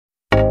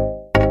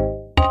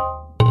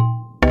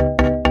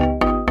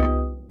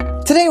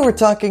Today we're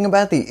talking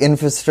about the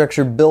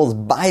infrastructure bill's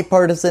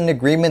bipartisan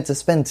agreement to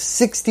spend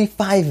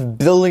 $65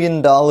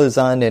 billion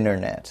on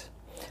internet.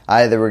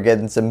 Either we're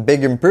getting some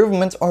big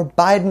improvements or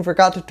Biden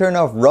forgot to turn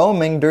off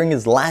roaming during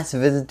his last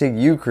visit to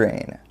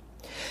Ukraine.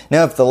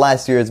 Now if the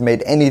last year has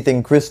made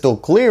anything crystal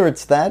clear,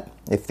 it's that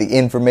if the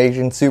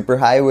information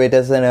superhighway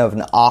doesn't have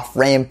an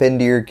off-ramp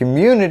into your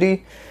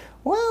community,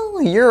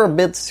 well, you're a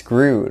bit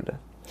screwed.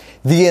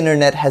 The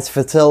internet has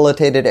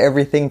facilitated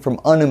everything from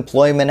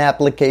unemployment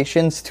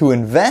applications to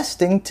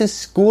investing to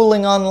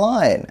schooling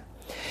online.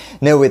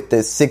 Now with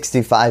this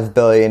 $65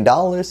 billion,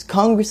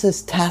 Congress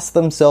has tasked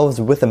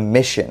themselves with a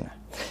mission.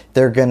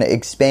 They're going to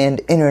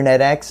expand internet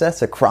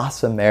access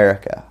across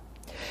America.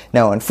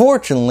 Now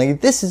unfortunately,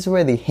 this is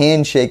where the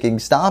handshaking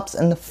stops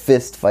and the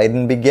fist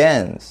fighting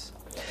begins.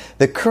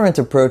 The current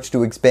approach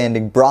to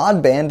expanding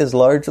broadband is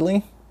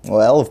largely,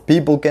 well, if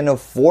people can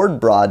afford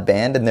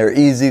broadband and they're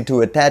easy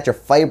to attach a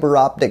fiber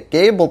optic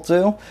cable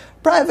to,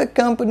 private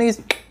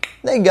companies,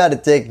 they got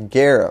it taken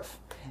care of.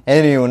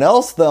 Anyone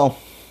else though,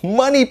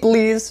 money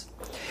please.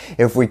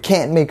 If we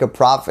can't make a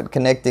profit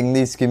connecting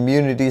these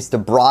communities to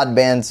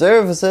broadband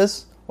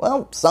services,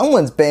 well,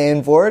 someone's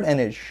paying for it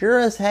and it sure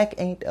as heck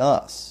ain't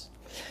us.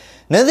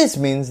 Now this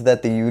means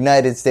that the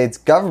United States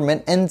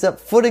government ends up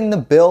footing the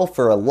bill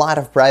for a lot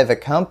of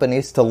private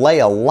companies to lay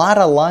a lot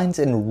of lines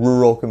in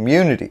rural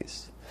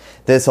communities.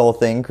 This whole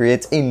thing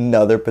creates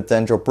another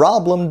potential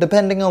problem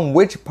depending on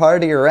which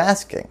party you're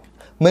asking.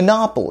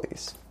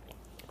 Monopolies.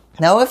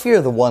 Now if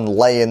you're the one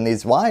laying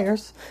these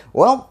wires,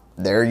 well,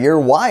 they're your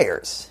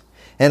wires.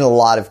 In a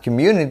lot of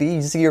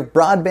communities, your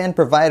broadband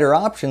provider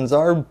options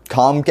are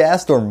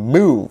Comcast or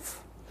Move.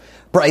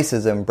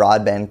 Prices and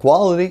broadband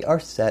quality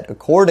are set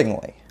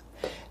accordingly.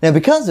 Now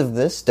because of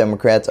this,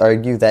 Democrats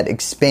argue that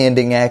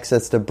expanding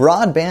access to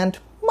broadband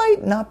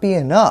might not be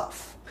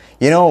enough.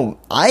 You know,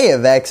 I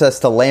have access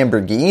to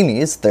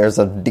Lamborghinis, there's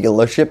a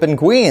dealership in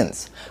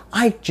Queens.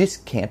 I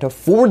just can't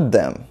afford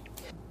them.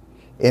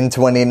 In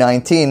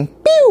 2019,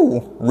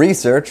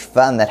 research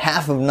found that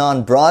half of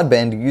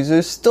non-broadband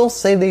users still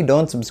say they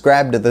don't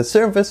subscribe to the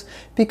service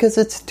because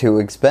it's too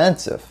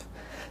expensive.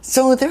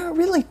 So there are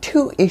really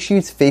two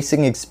issues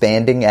facing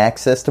expanding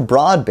access to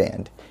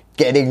broadband: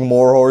 getting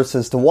more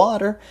horses to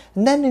water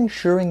and then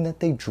ensuring that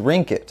they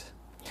drink it.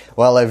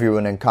 While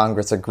everyone in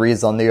Congress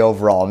agrees on the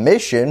overall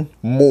mission,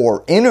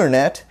 more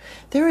internet,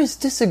 there is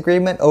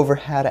disagreement over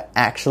how to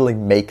actually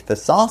make the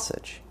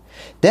sausage.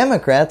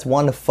 Democrats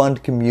want to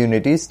fund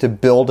communities to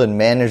build and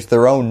manage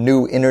their own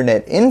new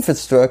internet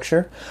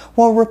infrastructure,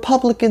 while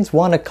Republicans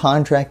want to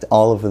contract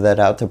all of that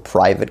out to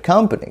private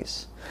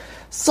companies.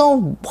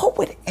 So what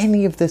would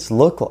any of this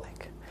look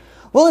like?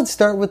 Well, let's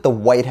start with the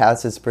White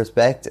House's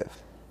perspective.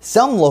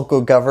 Some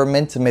local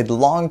governments made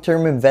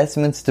long-term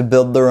investments to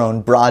build their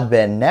own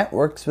broadband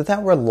networks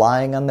without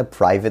relying on the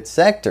private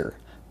sector.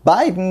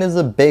 Biden is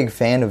a big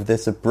fan of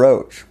this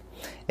approach.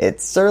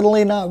 It's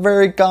certainly not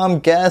very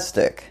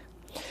Comcastic.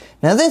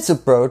 Now this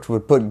approach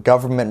would put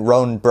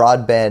government-run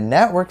broadband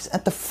networks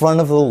at the front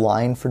of the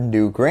line for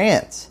new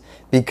grants,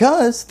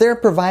 because they're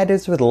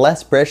providers with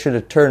less pressure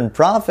to turn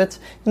profits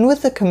and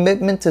with a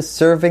commitment to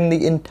serving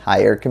the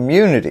entire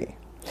community.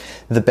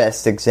 The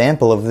best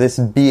example of this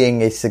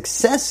being a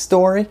success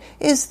story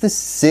is the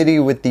city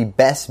with the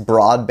best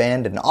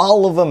broadband in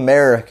all of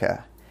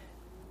America.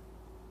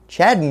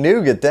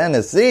 Chattanooga,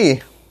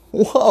 Tennessee.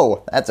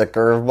 Whoa, that's a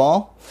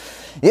curveball.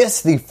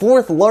 Yes, the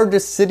fourth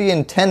largest city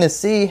in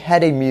Tennessee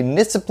had a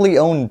municipally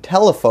owned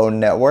telephone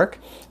network,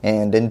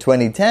 and in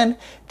 2010,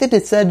 they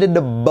decided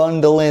to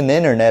bundle in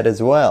internet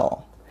as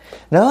well.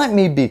 Now let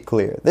me be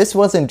clear, this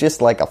wasn't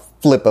just like a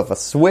flip of a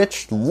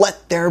switch,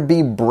 let there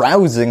be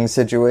browsing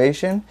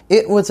situation.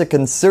 It was a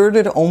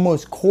concerted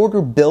almost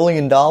 $250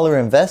 million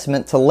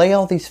investment to lay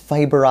all these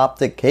fiber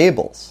optic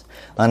cables.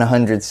 On a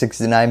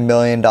 $169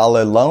 million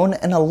loan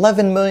and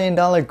 $11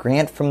 million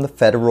grant from the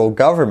federal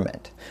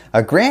government.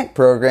 A grant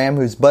program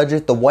whose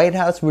budget the White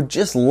House would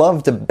just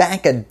love to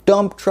back a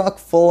dump truck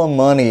full of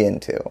money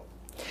into.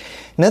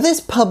 Now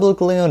this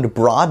publicly owned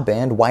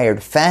broadband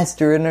wired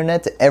faster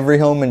internet to every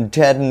home in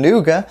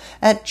Chattanooga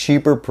at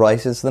cheaper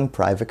prices than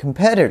private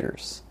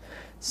competitors.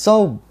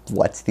 So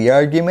what's the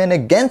argument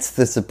against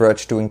this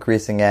approach to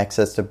increasing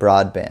access to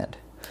broadband?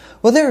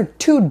 Well, there are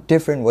two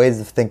different ways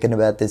of thinking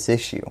about this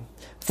issue.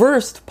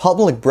 First,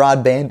 public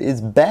broadband is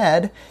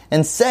bad,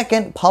 and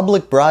second,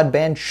 public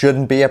broadband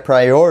shouldn't be a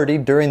priority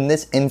during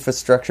this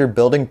infrastructure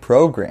building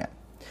program.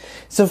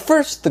 So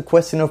first, the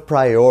question of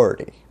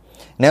priority.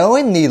 Now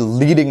in the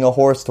leading a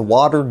horse to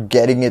water,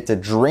 getting it to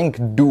drink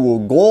dual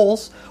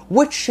goals,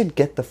 which should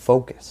get the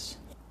focus?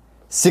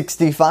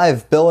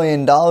 $65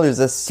 billion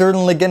is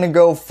certainly going to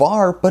go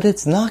far, but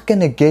it's not going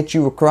to get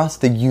you across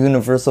the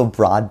universal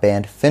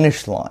broadband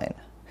finish line.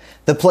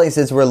 The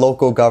places where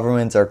local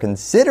governments are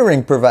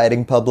considering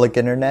providing public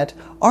internet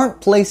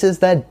aren't places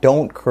that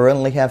don't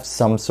currently have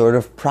some sort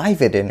of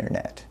private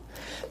internet.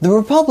 The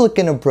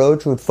Republican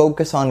approach would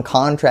focus on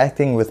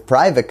contracting with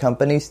private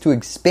companies to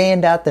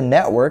expand out the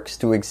networks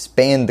to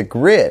expand the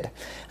grid,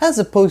 as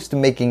opposed to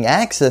making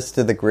access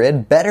to the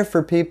grid better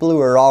for people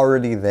who are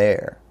already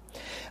there.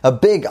 A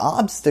big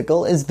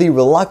obstacle is the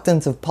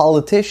reluctance of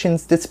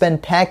politicians to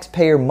spend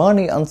taxpayer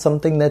money on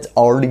something that's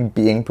already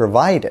being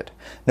provided,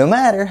 no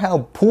matter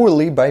how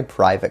poorly by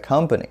private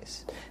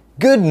companies.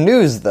 Good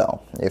news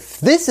though, if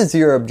this is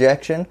your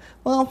objection,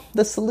 well,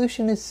 the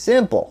solution is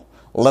simple.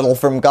 Little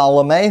from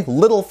column A,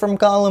 little from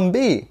column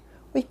B.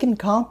 We can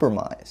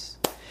compromise.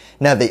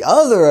 Now the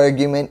other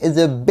argument is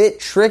a bit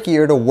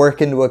trickier to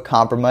work into a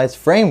compromise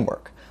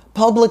framework.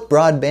 Public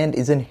broadband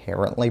is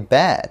inherently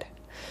bad.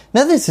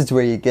 Now this is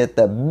where you get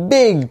the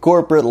big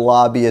corporate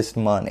lobbyist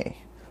money.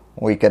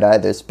 We could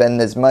either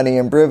spend this money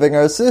improving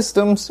our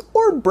systems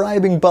or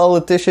bribing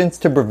politicians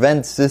to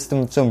prevent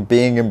systems from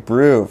being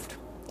improved.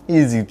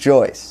 Easy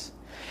choice.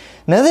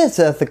 Now this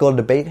ethical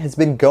debate has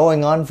been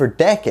going on for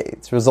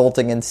decades,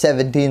 resulting in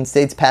 17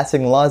 states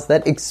passing laws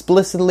that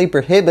explicitly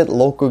prohibit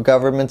local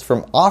governments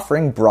from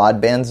offering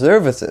broadband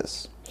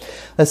services.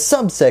 A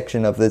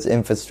subsection of this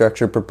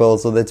infrastructure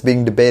proposal that's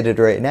being debated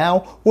right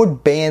now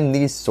would ban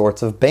these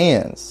sorts of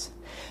bans.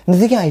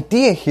 And the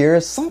idea here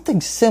is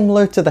something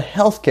similar to the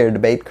healthcare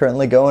debate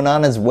currently going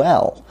on as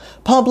well.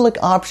 Public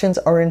options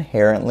are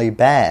inherently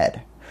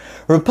bad.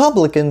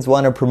 Republicans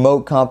want to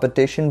promote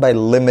competition by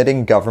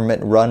limiting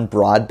government-run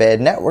broadband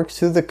networks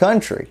through the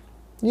country.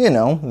 You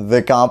know,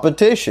 the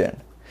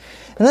competition.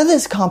 Now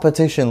this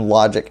competition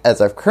logic,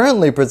 as I've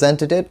currently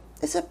presented it,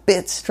 is a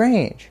bit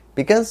strange.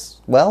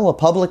 Because, well, a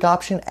public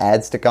option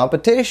adds to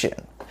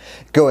competition.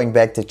 Going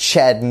back to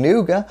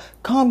Chattanooga,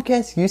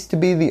 Comcast used to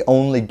be the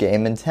only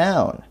game in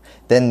town.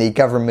 Then the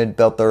government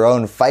built their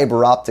own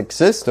fiber optic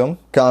system,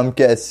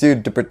 Comcast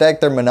sued to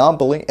protect their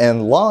monopoly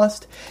and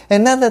lost,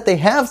 and now that they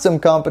have some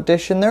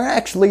competition, they're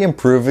actually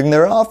improving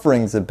their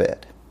offerings a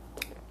bit.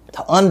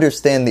 To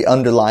understand the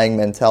underlying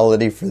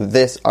mentality for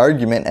this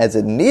argument as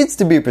it needs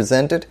to be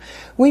presented,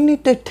 we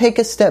need to take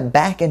a step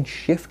back and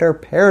shift our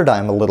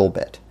paradigm a little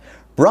bit.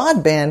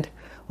 Broadband,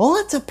 well,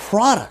 it's a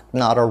product,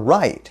 not a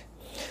right.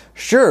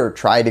 Sure,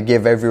 try to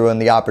give everyone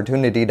the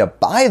opportunity to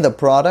buy the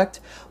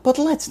product, but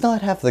let's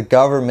not have the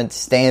government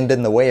stand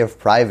in the way of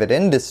private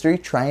industry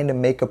trying to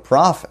make a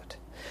profit.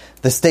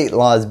 The state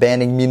laws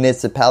banning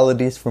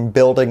municipalities from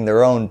building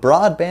their own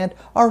broadband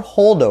are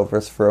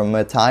holdovers from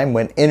a time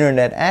when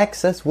internet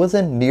access was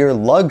a near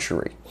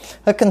luxury,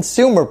 a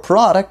consumer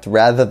product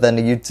rather than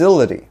a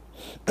utility.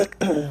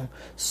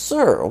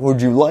 Sir,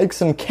 would you like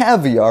some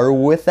caviar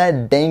with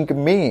that dank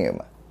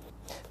meme?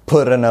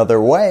 Put another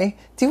way,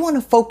 do you want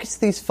to focus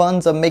these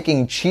funds on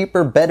making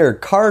cheaper, better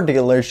car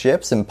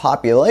dealerships and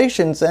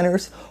population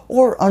centers,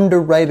 or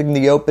underwriting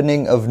the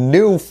opening of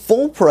new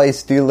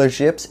full-price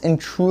dealerships in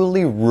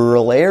truly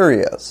rural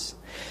areas?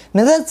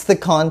 Now that's the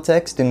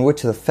context in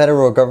which the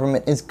federal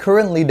government is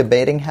currently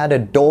debating how to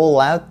dole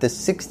out the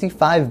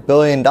 $65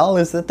 billion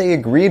that they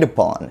agreed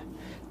upon.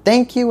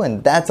 Thank you,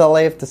 and that's all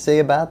I have to say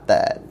about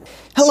that.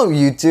 Hello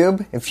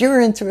YouTube! If you're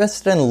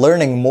interested in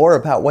learning more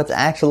about what's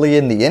actually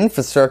in the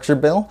infrastructure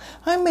bill,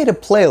 I made a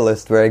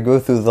playlist where I go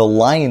through the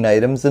line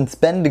items and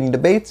spending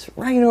debates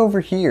right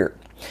over here.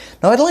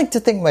 Now I'd like to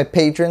thank my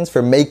patrons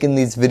for making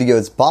these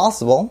videos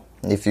possible.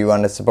 If you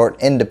want to support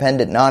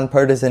independent,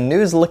 nonpartisan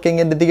news looking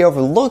into the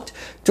overlooked,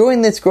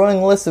 join this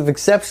growing list of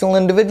exceptional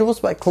individuals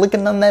by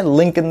clicking on that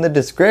link in the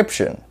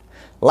description.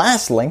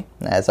 Lastly,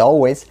 as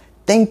always,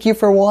 thank you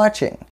for watching.